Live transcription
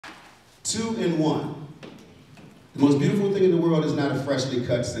2 in 1. The most beautiful thing in the world is not a freshly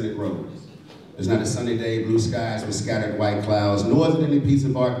cut scented rose. It's not a sunny day, blue skies with scattered white clouds, nor is it any piece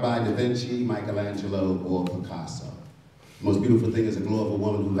of art by Da Vinci, Michelangelo, or Picasso. The most beautiful thing is the glow of a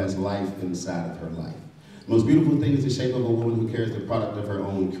woman who has life inside of her life. The most beautiful thing is the shape of a woman who carries the product of her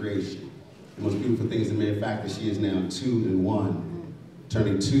own creation. The most beautiful thing is the mere fact that she is now 2 in 1,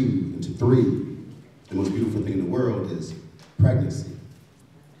 turning 2 into 3. The most beautiful thing in the world is pregnancy.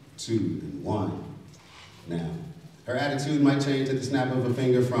 2 in 1. Now, her attitude might change at the snap of a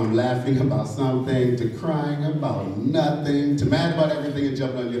finger from laughing about something to crying about nothing to mad about everything and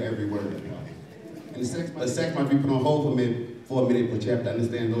jumping on your every word. And sex might be put on hold for a minute, but you have to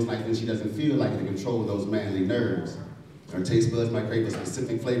understand those nights when she doesn't feel like it to control those manly nerves. Her taste buds might crave a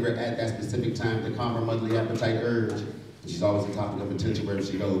specific flavor at that specific time to calm her motherly appetite urge. And she's always a topic of attention wherever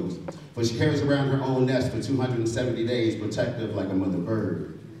she goes. For she carries around her own nest for 270 days, protective like a mother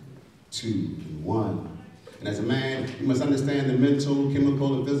bird. 2 in 1. And as a man, you must understand the mental,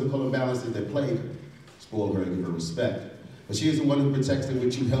 chemical, and physical imbalances that plague her. Spoil her and give her respect. But she is the one who protects them,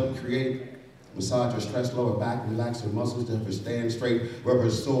 which you help create. Massage her stressed lower back, relax her muscles to help her stand straight, rub her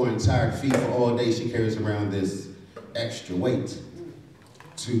sore and tired feet for all day. She carries around this extra weight.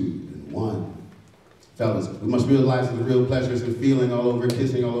 2 in 1. Fellas, we must realize that the real pleasures in feeling all over,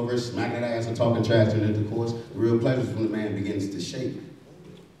 kissing all over, smacking that ass and talking trash in intercourse. The real pleasures when the man begins to shake.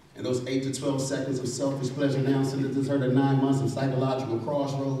 And those 8 to 12 seconds of selfish pleasure now sentences her to 9 months of psychological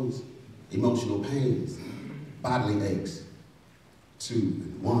crossroads, emotional pains, bodily aches. 2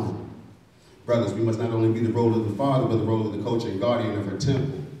 in 1. Brothers, we must not only be the role of the father, but the role of the coach and guardian of her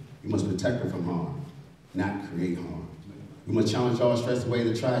temple. We must protect her from harm, not create harm. We must challenge all stress away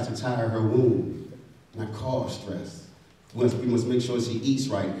that tries to tire her womb, not cause stress. We must make sure she eats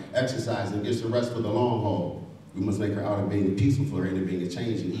right, exercises, and gets the rest for the long haul. We must make her outer being peaceful for her inner being a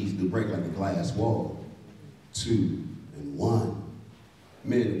change and easy to break like a glass wall. 2 in 1.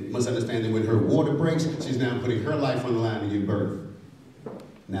 Men must understand that when her water breaks, she's now putting her life on the line to give birth,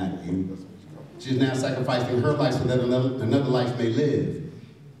 not you. She's now sacrificing her life so that another life may live,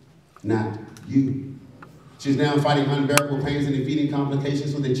 not you. She's now fighting unbearable pains and defeating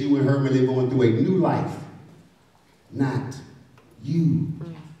complications so that you and her may live on through a new life, not you.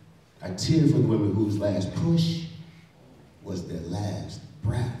 I tear for the women whose last push was their last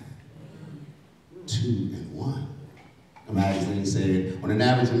breath. 2 in 1. A magazine said, on an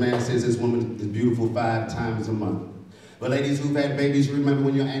average, a man says this woman is beautiful 5 times a month. But ladies who've had babies, you remember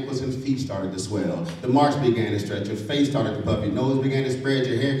when your ankles and feet started to swell. The marks began to stretch, your face started to puff, your nose began to spread,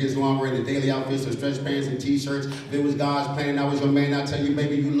 your hair gets longer, and the daily outfits are stretch pants and t-shirts. If it was God's plan and I was your man, I'll tell you,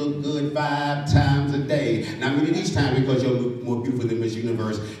 baby, you look good 5 times a day. Now, I mean it each time because you're more beautiful than Miss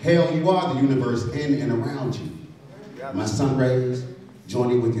Universe. Hell, you are the universe in and around you. My sun rays,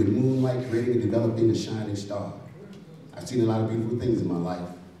 joining with your moonlight, creating and developing a shining star. I've seen a lot of beautiful things in my life.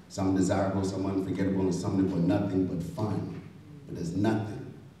 Some desirable, some unforgettable, and some that were nothing but fun. But there's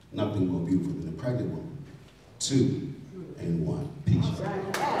nothing more beautiful than a pregnant woman. 2 in 1. Peace.